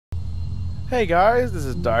Hey guys, this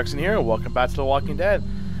is Darkson here, and welcome back to The Walking Dead.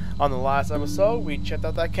 On the last episode, we checked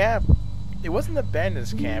out that camp. It wasn't the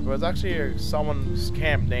bandits' camp, it was actually someone's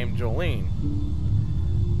camp named Jolene.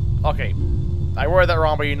 Okay, I worded that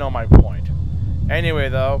wrong, but you know my point. Anyway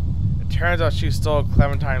though, it turns out she stole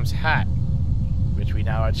Clementine's hat, which we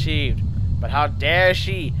now achieved. But how dare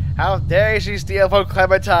she? How dare she steal from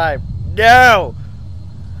Clementine? No!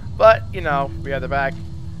 But, you know, we had the back.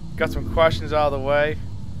 Got some questions out of the way.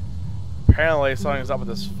 Apparently something's up with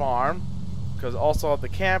this farm, because also at the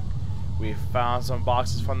camp we found some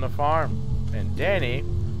boxes from the farm, and Danny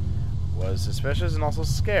was suspicious and also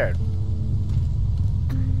scared.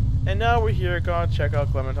 And now we're here gonna check out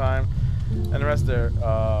Clementine and the rest of their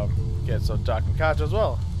kids, so Doc and Katja as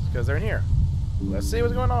well, because they're in here. Let's see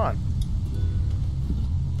what's going on.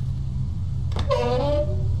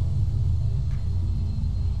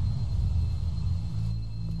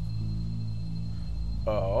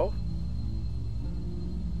 Oh.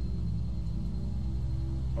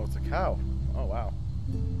 Oh, it's a cow. Oh, wow.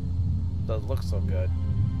 Does look so good.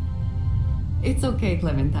 It's okay,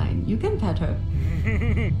 Clementine. You can pet her.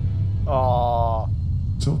 Aww.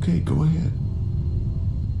 It's okay, go ahead.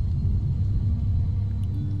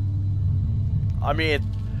 I mean,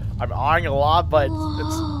 I'm eyeing a lot, but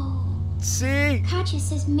Whoa. it's... See? Katja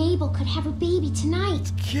says Mabel could have a baby tonight.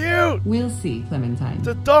 It's cute! We'll see, Clementine. It's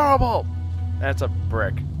adorable! That's a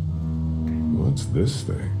brick. What's this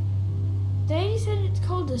thing? Daddy said it's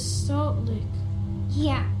called a salt lick.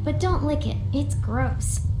 Yeah, but don't lick it. It's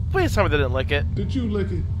gross. Please tell me they didn't lick it. Did you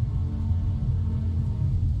lick it?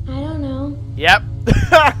 I don't know. Yep.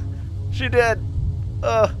 She did.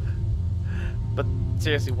 But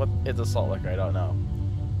seriously, what is a salt licker? I don't know.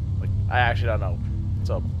 Like, I actually don't know.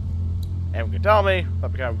 So, anyone can tell me.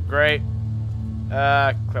 That'd be kind of great.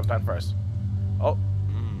 Clementine first. Oh.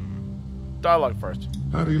 Dialogue first.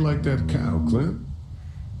 How do you like that cow, Clint?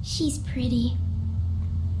 She's pretty.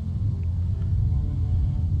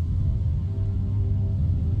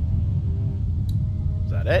 Is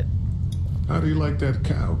that it? How do you like that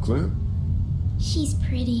cow, Clint? She's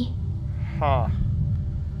pretty. Huh.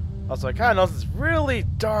 Also, I kind of noticed it's really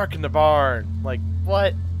dark in the barn. Like,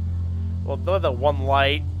 what? Well, the one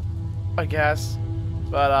light, I guess.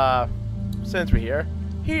 But, since we're here,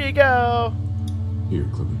 here you go. Here,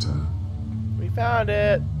 Clementine. We found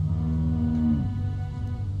it.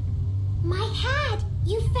 My hat!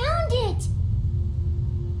 You found it!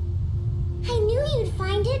 I knew you'd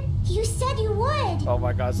find it. You said you would. Oh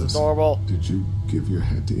my god, it's Listen, adorable. Did you give your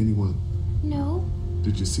hat to anyone? No,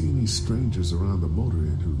 Did you see any strangers around the motor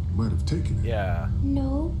inn who might have taken it? Yeah.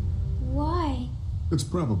 no. Why? It's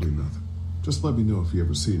probably nothing. Just let me know if you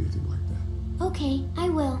ever see anything like that. Okay, I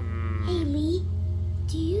will. Hey, Lee.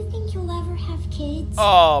 Do you think you'll ever have kids?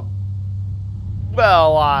 Well,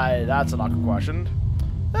 that's an awkward question.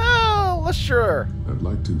 Well, sure. I'd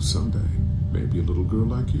like to someday. Maybe a little girl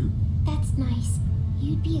like you. That's nice.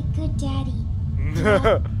 You'd be a good daddy.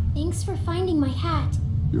 Well, thanks for finding my hat.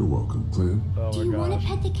 You're welcome, Clint. Oh Do my you want gosh. to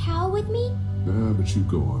pet the cow with me? Nah, but you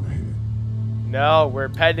go on ahead. No, we're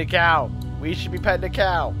petting a cow. We should be petting a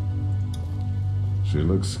cow. She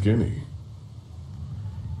looks skinny.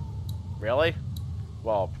 Really?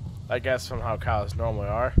 Well, I guess from how cows normally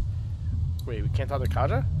are. Wait, we can't talk to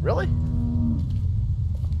Katja? Really?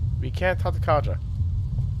 We can't talk to Katja.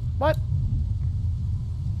 What?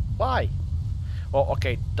 Why? Well,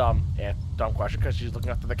 okay, dumb question, because she's looking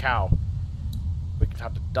after the cow. We can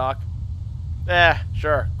talk to Duck.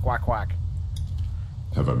 Sure. Quack, quack.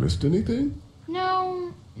 Have I missed anything?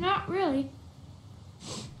 No, not really.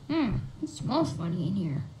 It smells funny in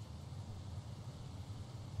here.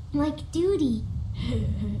 Like duty.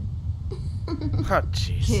 Oh,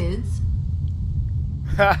 jeez. Kids,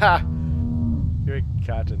 Haha. Your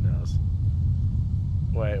Katja knows.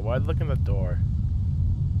 Wait, why look in the door?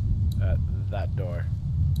 At that door.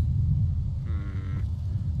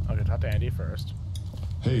 Okay, talk to Andy first.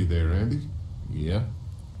 Hey there, Andy. Yeah?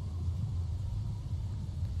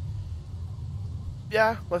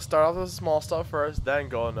 Yeah, let's start off with the small stuff first, then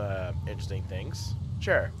go into interesting things.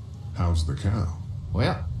 Sure. How's the cow?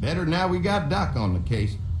 Well, better now we got Doc on the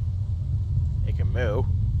case. It can moo.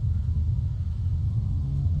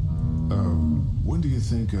 When do you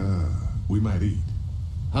think, we might eat?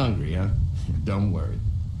 Hungry, huh? Don't worry.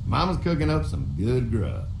 Mama's cooking up some good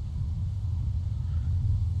grub.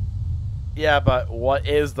 Yeah, but what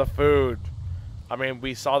is the food? I mean,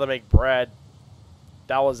 we saw them make bread.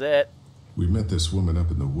 That was it. We met this woman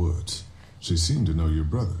up in the woods. She seemed to know your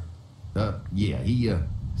brother. Yeah, he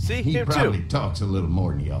See, he him probably too. talks a little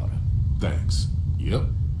more than he oughta. Thanks. Yep.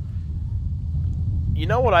 You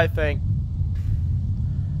know what I think?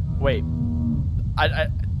 Wait,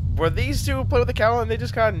 Were these two play with the camera and they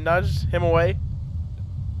just kind of nudged him away?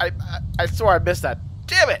 I swear I missed that.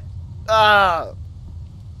 Damn it! Well,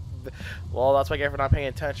 that's what I get for not paying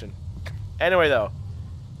attention. Anyway, though,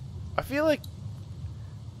 I feel like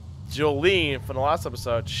Jolene from the last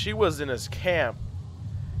episode, she was in his camp,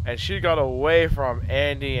 and she got away from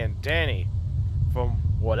Andy and Danny, from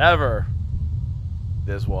whatever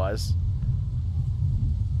this was.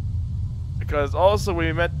 Because also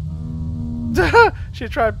we met. She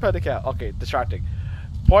tried to pet the cat. Okay, distracting.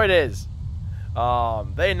 Point is,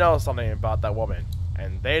 they know something about that woman,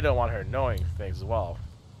 and they don't want her knowing things as well,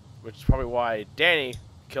 which is probably why Danny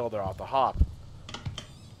killed her off the hop.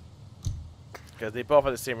 Because they both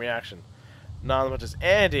had the same reaction. Not as much as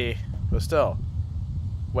Andy, but still.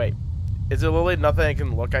 Wait, is it literally nothing I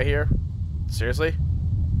can look at here? Seriously?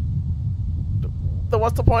 Then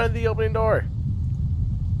what's the point of the opening door?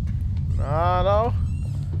 No.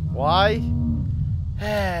 Why?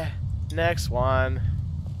 Next one.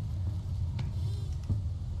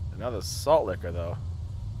 Another salt liquor, though.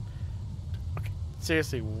 Okay,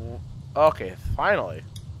 seriously. Okay, finally.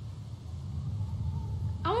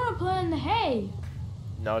 I want to play in the hay.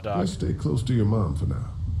 No, dog. Let's stay close to your mom for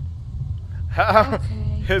now. Okay.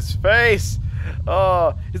 His face.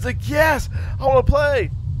 Oh, he's like, yes, I want to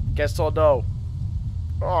play. Guess told no.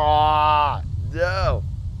 Aw, no.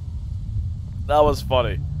 That was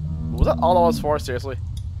funny. Was that all I was for? Seriously?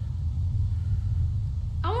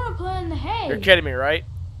 I want to play in the hay. You're kidding me, right?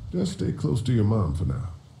 Just stay close to your mom for now.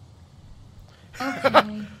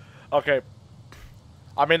 Okay. Okay.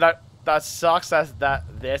 I mean that sucks.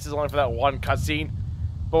 This is only for that one cutscene,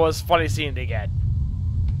 but it was funny seeing it again.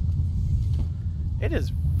 It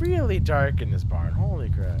is really dark in this barn. Holy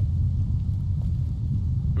crap!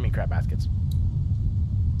 I mean, crap baskets.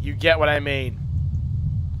 You get what I mean.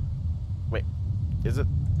 Wait, is it?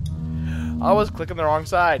 I was clicking the wrong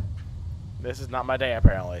side. This is not my day,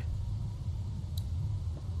 apparently.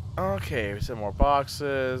 Okay, some more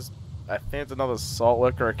boxes. I think it's another salt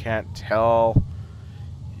liquor. I can't tell.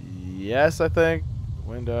 Yes, I think.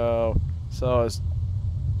 Window. So it's.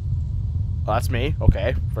 Oh, that's me.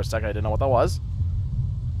 Okay. For a second, I didn't know what that was.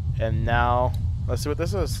 And now, let's see what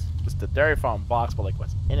this is. It's the dairy farm box, but like,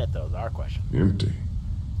 what's in it though is our question. Empty.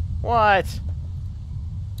 What?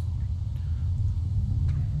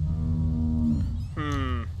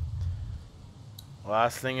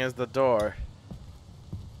 Last thing is the door.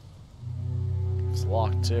 It's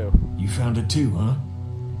locked too. You found it too, huh?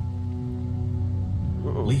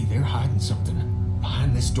 Ooh. Lee, they're hiding something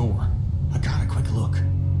behind this door. I got a quick look.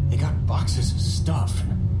 They got boxes of stuff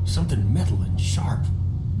and something metal and sharp.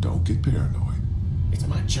 Don't get paranoid. It's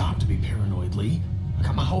my job to be paranoid, Lee. I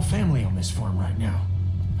got my whole family on this farm right now.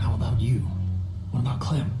 How about you? What about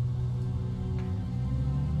Clem?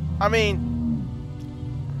 I mean,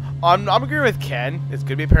 I'm agreeing with Ken. It's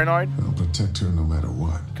good to be paranoid. I'll protect her no matter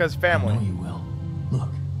what. Because I family. know you will. Look,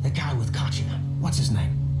 that guy with Kachin, what's his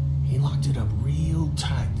name? He locked it up real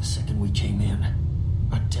tight the second we came in.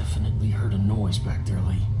 I definitely heard a noise back there,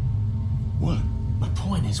 Lee. What? My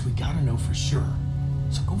point is, we gotta know for sure.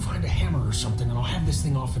 So go find a hammer or something and I'll have this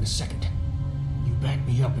thing off in a second. You back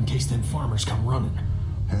me up in case them farmers come running.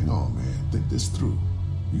 Hang on, man. Think this through.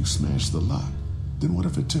 You smashed the lock. Then what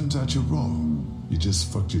if it turns out you're wrong? You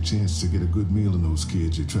just fucked your chance to get a good meal in those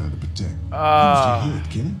kids you're trying to protect. Use your head,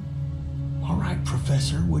 Kenny. All right,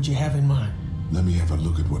 Professor, what'd you have in mind? Let me have a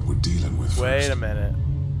look at what we're dealing with first. Wait a minute.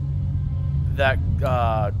 That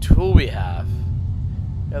tool we have.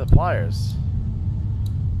 Yeah, the pliers.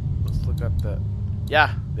 Let's look at the.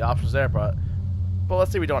 Yeah, the option's there, but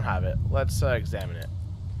let's say we don't have it. Let's examine it.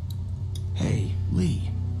 Hey, Lee,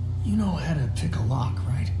 you know how to pick a lock,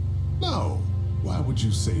 right? No. Why would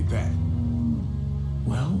you say that?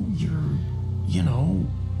 Well, you're, you know,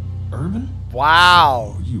 urban?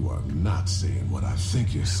 Wow. Oh, you are not saying what I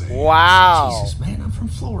think you're saying. Wow. Jesus, man, I'm from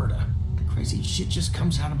Florida. Crazy shit just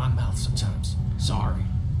comes out of my mouth sometimes. Sorry.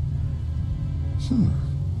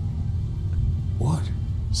 What?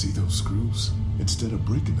 See those screws? Instead of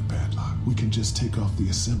breaking the padlock, we can just take off the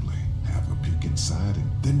assembly, have a peek inside,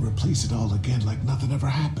 and then replace it all again like nothing ever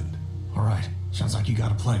happened. All right, sounds like you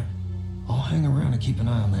got a plan. I'll hang around and keep an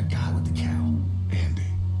eye on that guy with the cow. Andy.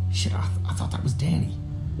 Shit, I thought that was Danny.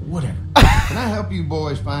 Whatever. Can I help you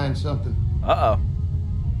boys find something? Uh-oh.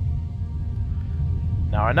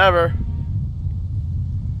 Now or never.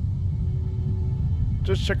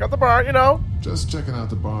 Just check out the barn, you know. Just checking out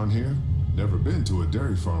the barn here. Never been to a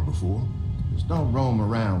dairy farm before. Just don't roam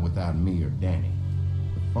around without me or Danny.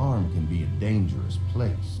 The farm can be a dangerous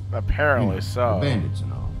place. Apparently You know, so. the bandits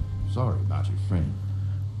and all. Sorry about your friend.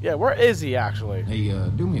 Yeah, where is he actually? Hey,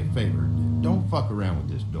 do me a favor. Don't fuck around with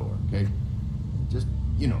this door, okay? Just,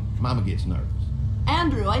 you know, Mama gets nervous.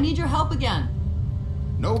 Andrew, I need your help again.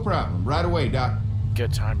 No problem. Right away, Doc.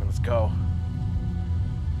 Good timing. Let's go.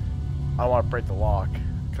 I don't want to break the lock.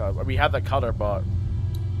 Cause we have the cutter, but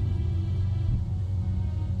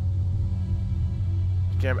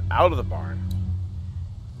get him out of the barn.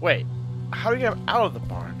 Wait, how do you get him out of the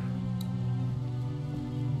barn?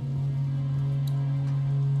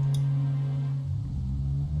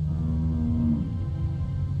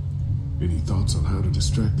 Any thoughts on how to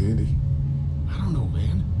distract Andy? I don't know,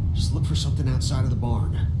 man. Just look for something outside of the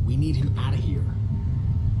barn. We need him out of here.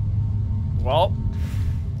 Well,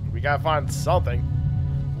 we gotta find something.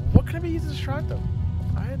 What can I be used to distract them?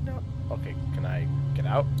 I had no. Okay, can I get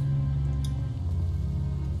out?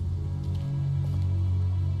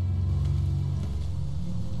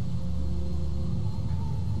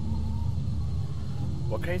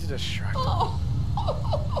 What can I use to distract them?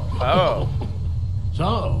 Oh.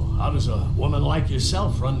 So, how does a woman like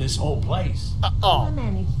yourself run this whole place? Oh. I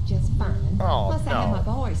managed just fine. Oh, Plus, I had my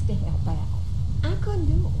boys to help out. I couldn't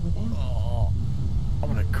do it without them. Oh. I'm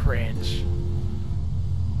gonna cringe.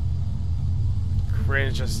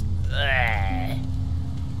 Cringe just.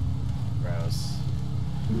 Gross.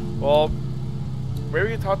 Well, maybe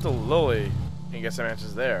we can talk to Lily and get some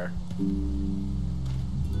answers there.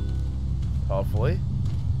 Hopefully.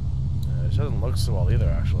 She doesn't look so well either,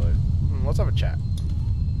 actually. Let's have a chat.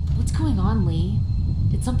 What's going on, Lee?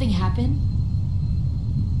 Did something happen?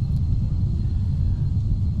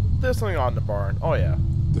 There's something on in the barn. Oh, yeah.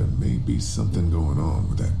 There may be something going on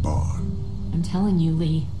with that barn. I'm telling you,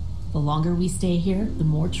 Lee. The longer we stay here, the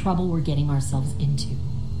more trouble we're getting ourselves into.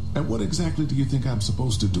 And what exactly do you think I'm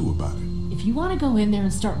supposed to do about it? If you want to go in there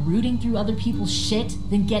and start rooting through other people's shit,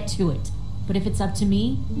 then get to it. But if it's up to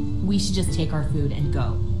me, we should just take our food and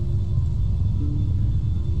go.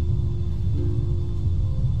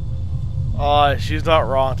 She's not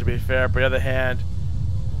wrong, to be fair, but on the other hand,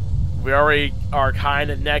 we already are kind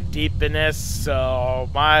of neck deep in this, so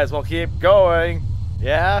might as well keep going.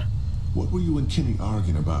 Yeah? What were you and Kenny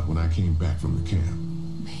arguing about when I came back from the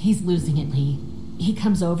camp? He's losing it, Lee. He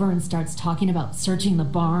comes over and starts talking about searching the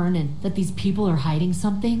barn and that these people are hiding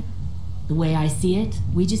something. The way I see it,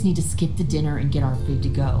 we just need to skip the dinner and get our food to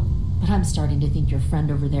go. But I'm starting to think your friend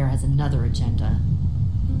over there has another agenda.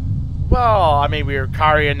 Well, I mean, we were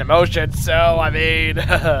carrying emotions, so, I mean...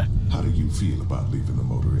 How do you feel about leaving the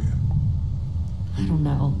motor in? I don't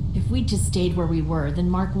know. If we'd just stayed where we were, then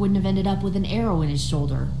Mark wouldn't have ended up with an arrow in his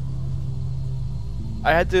shoulder.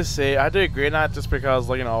 I had to agree on that just because,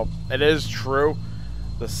 like, you know, it is true.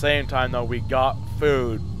 At the same time, though, we got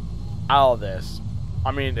food out of this.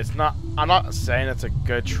 I mean, it's not... I'm not saying it's a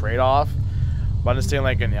good trade-off, but I'm just saying,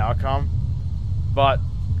 like, in the outcome. But,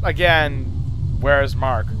 again, where's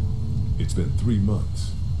Mark? It's been 3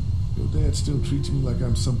 months. Your dad still treats me like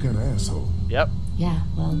I'm some kind of asshole. Yep. Yeah,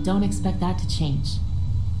 well, don't expect that to change.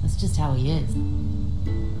 That's just how he is.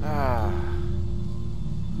 I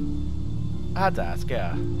had to ask,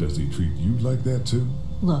 yeah. Does he treat you like that too?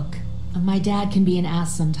 Look, my dad can be an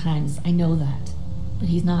ass sometimes, I know that. But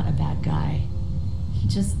he's not a bad guy.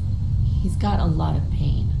 He's got a lot of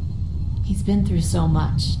pain. He's been through so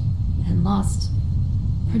much, and lost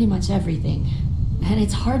pretty much everything. And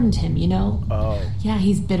it's hardened him, you know? Oh. Yeah,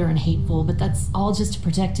 he's bitter and hateful, but that's all just to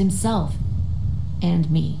protect himself. And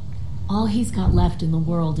me. All he's got left in the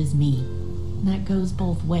world is me. And that goes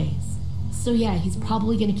both ways. So yeah, he's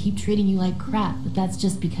probably gonna keep treating you like crap, but that's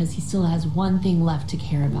just because he still has one thing left to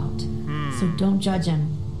care about. So don't judge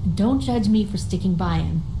him. And don't judge me for sticking by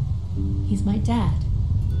him. He's my dad.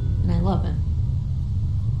 And I love him.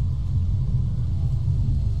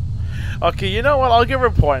 Okay, you know what? I'll give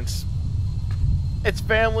her points. It's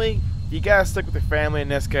family. You gotta stick with your family in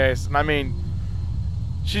this case. And I mean,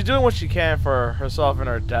 she's doing what she can for herself and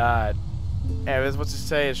her dad. And if what you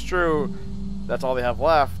say is true, that's all they have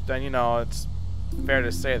left, then, you know, it's fair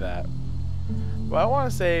to say that. But I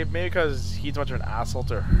want to say, maybe because he's much of an asshole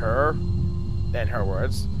to her, in her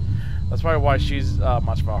words, that's probably why she's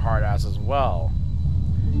much of a hard ass as well.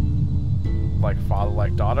 Like father,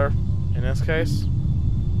 like daughter, in this case.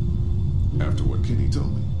 After what Kenny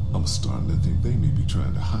told me, I'm starting to think they may be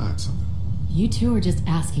trying to hide something. You two are just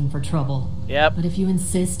asking for trouble. Yep. But if you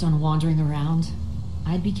insist on wandering around,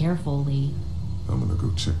 I'd be careful, Lee. I'm gonna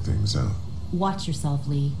go check things out. Watch yourself,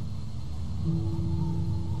 Lee.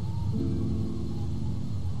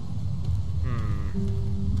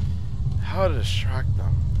 How to distract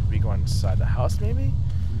them? We go inside the house, maybe?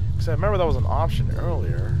 Because I remember that was an option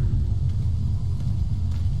earlier.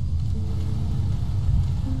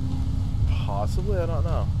 Possibly, I don't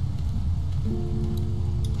know.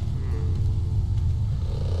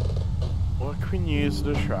 What can we use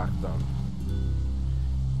to distract them?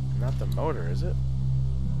 Not the motor, is it?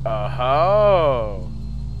 Oh!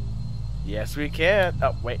 Yes, we can.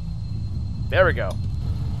 Oh, wait. There we go.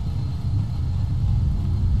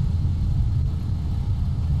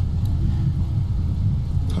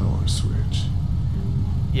 Power switch.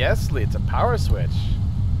 Yes, Lee, it's a power switch.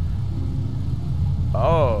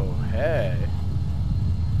 Oh, hey.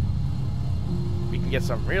 We can get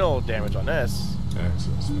some real damage on this.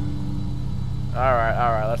 Access.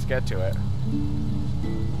 Alright, let's get to it.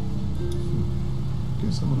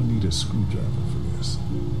 Guess I'm gonna need a screwdriver for this.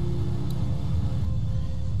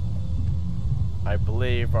 I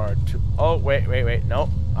believe our two. Oh, wait. Nope.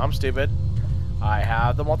 I'm stupid. I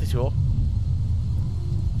have the multi-tool.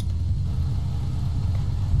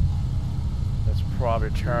 Let's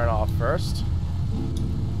probably turn off first.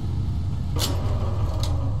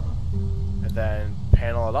 And then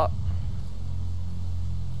panel it up.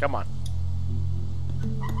 Come on.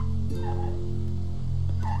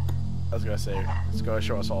 I was gonna say, let's go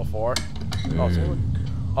show us all four.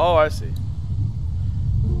 Oh, I see.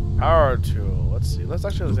 Power tool. Let's see. Let's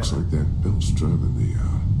actually. Looks like that belt's driving the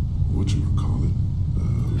whatchamacallit.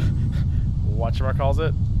 Whatchamacalls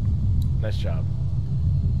it? Nice job.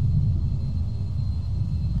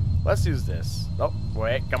 Let's use this. Oh,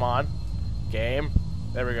 wait, come on. Game.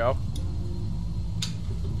 There we go.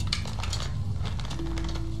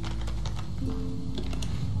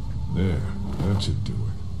 There, that should do it.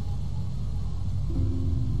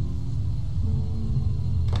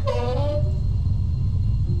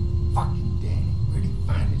 Fucking Danny, where'd he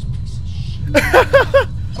find this piece of shit?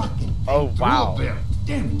 Fucking Oh, wow. doorbell.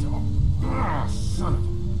 Damn it all. Ah, son of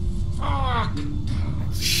a...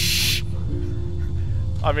 Fuck. Shh.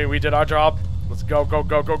 I mean, we did our job. Let's go.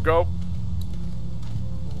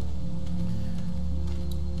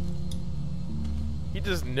 He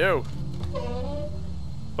just knew.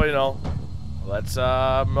 But, you know, let's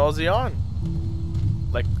mosey on.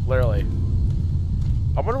 Like, literally.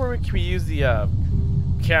 I wonder where can we use the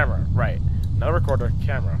camera. Right. Not a recorder,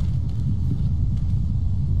 camera.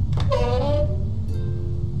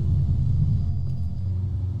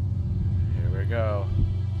 Here we go.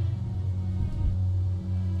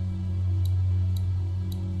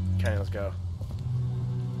 Okay, let's go.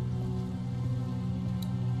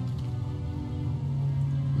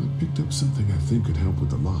 I picked up something I think could help with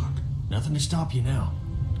the lock. Nothing to stop you now.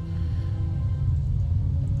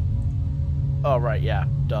 Oh, right, yeah.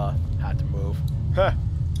 Duh. Had to move. Huh.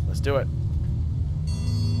 Let's do it.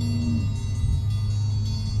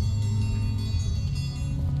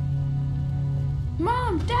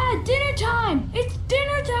 Mom, Dad, dinner time! It's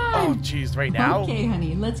dinner time! Oh, jeez, right now? Okay,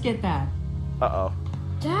 honey, let's get that. Uh-oh.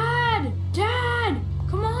 Dad!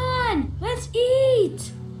 Come on! Let's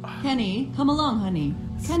eat! Kenny, come along, honey.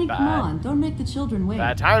 Kenny, bad. come on. Don't make the children wait.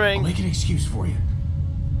 Bad I'll timing. make an excuse for you.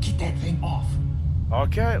 Get that thing off.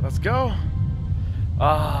 Okay, let's go.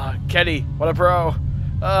 Ah, Kenny, what a pro.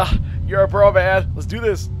 You're a pro, man. Let's do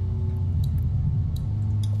this.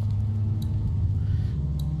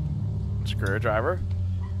 Screwdriver.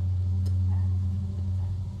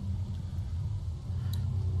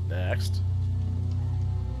 Next.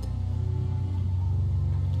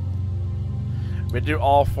 We do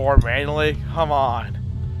all four manually? Come on.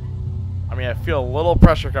 I mean, I feel a little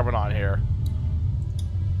pressure coming on here.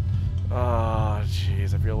 Oh,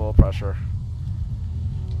 jeez, I feel a little pressure.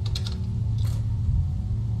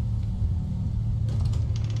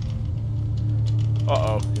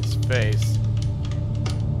 Uh-oh, his face.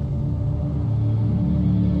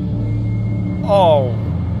 Oh.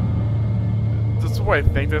 This is what I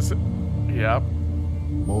think this... Yep.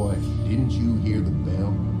 Boy, didn't you hear the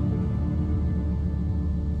bell?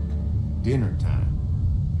 Dinner time.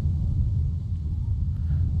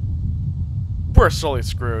 We're solely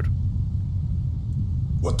screwed.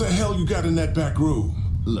 What the hell you got in that back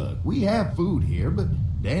room? Look, we have food here, but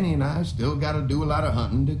Danny and I still gotta do a lot of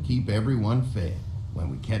hunting to keep everyone fed. When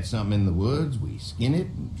we catch something in the woods, we skin it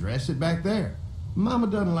and dress it back there. Mama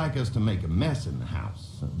doesn't like us to make a mess in the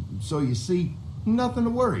house. So you see, nothing to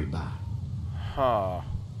worry about. Huh.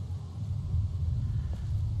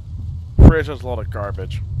 Fridge has a lot of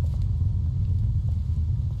garbage.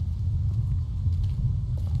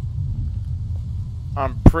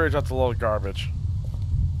 I'm pretty sure that's a load of garbage.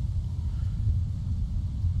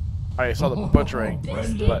 I saw the butchering,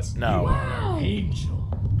 but no. Wow! Angel.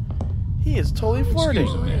 He is totally flirting.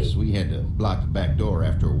 Excuse the mess. We had to block the back door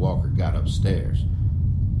after Walker got upstairs.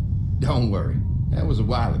 Don't worry. That was a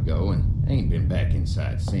while ago, and Ain't been back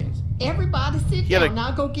inside since. Everybody sit He had down.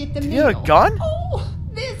 I'll go get the Did he meal. have a gun? Oh,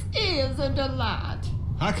 this is a delight.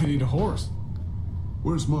 I could eat a horse.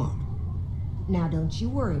 Where's Mom? Now don't you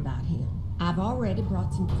worry about him. I've already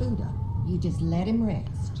brought some food up. You just let him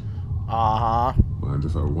rest. Uh-huh. Mind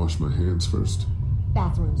if I wash my hands first?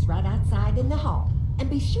 Bathroom's right outside in the hall. And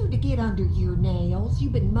be sure to get under your nails.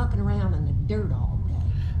 You've been mucking around in the dirt all day.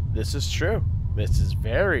 This is true. This is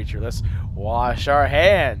very true. Let's wash our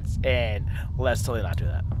hands and let's totally not do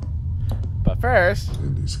that. But first...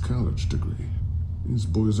 And his college degree. These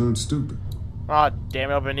boys aren't stupid. Aw, damn,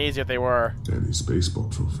 it would have been easy if they were. Daddy's baseball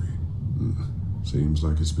trophy. Seems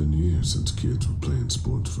like it's been years since kids were playing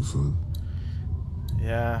sports for fun.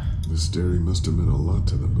 Yeah. This dairy must have meant a lot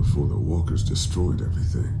to them before the walkers destroyed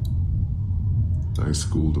everything. High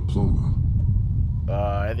school diploma.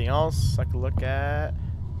 Anything else I could look at?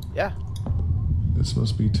 Yeah. This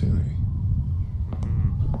must be Terry.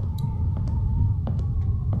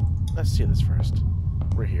 Let's see this first.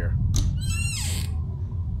 We're here.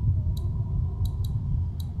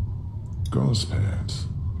 Gauze pads.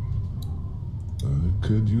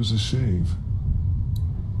 Could use a shave.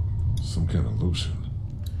 Some kind of lotion.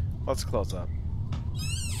 Let's close up.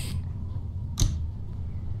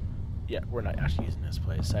 Yeah, we're not actually using this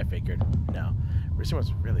place. I figured. No. We're seeing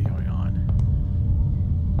what's really going on.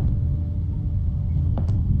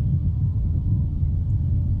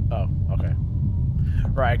 Oh, okay.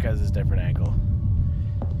 Right, because it's a different angle.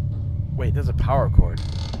 Wait, there's a power cord.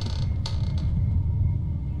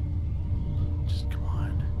 Just come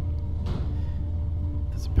on.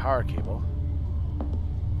 There's a power cable.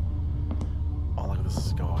 Oh, look at this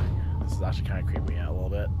is going. This is actually kind of creeping me out a little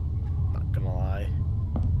bit. Not gonna lie.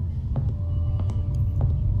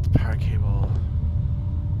 Power cable.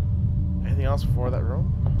 Anything else for that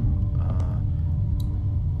room?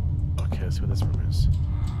 Okay, let's see what this room is.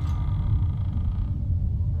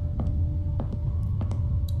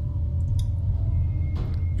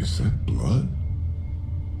 Is that blood?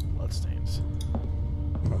 Bloodstains.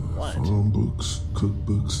 What? Farm books,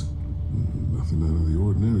 cookbooks. Nothing out of the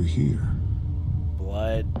ordinary here.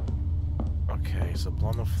 Blood. Okay, so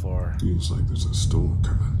blood on the floor. Feels like there's a storm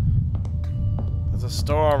coming. There's a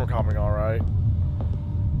storm coming, alright.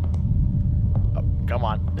 Oh, come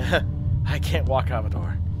on. I can't walk out of a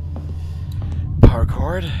door. Power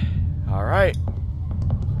cord. Alright.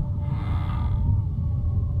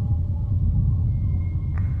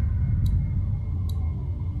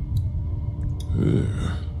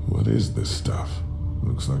 What is this stuff?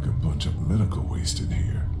 Looks like a bunch of medical waste in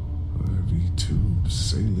here. IV tubes,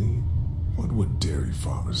 saline. What would dairy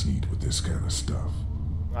farmers need with this kind of stuff?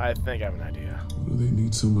 I think I have an idea. What do they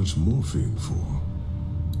need so much morphine for?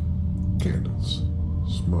 Candles.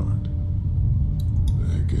 Smart.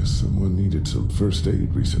 I guess someone needed some first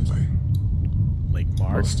aid recently. Like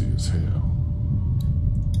Mark? Rusty as hell.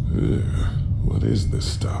 What is this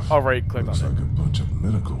stuff? Oh, right, click Looks on like it. a bunch of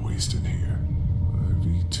medical waste in here.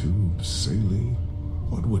 IV tubes, saline.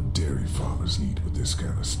 What would dairy farmers need with this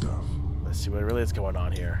kind of stuff? Let's see what really is going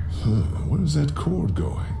on here. Where's that cord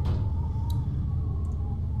going?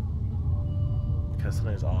 Because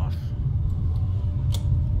something's off.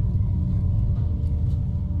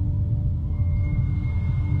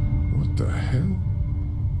 What the hell?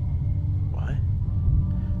 What?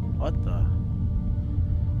 What the?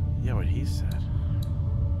 Yeah, what he said.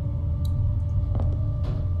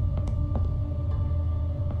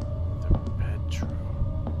 The bedroom.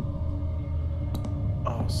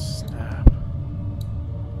 Oh, snap.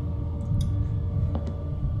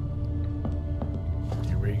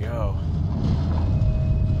 Here we go.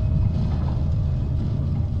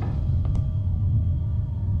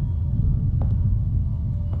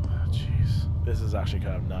 Oh, jeez. This is actually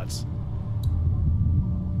kind of nuts.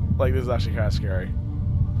 Like, this is actually kind of scary.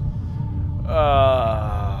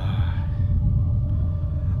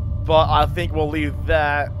 But I think we'll leave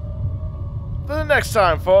that for the next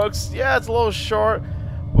time, folks. Yeah, it's a little short,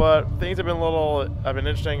 but things have been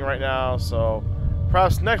interesting right now, so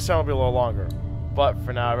perhaps next time will be a little longer. But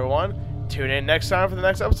for now, everyone, tune in next time for the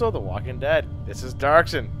next episode of The Walking Dead. This is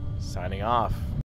Darkson, signing off.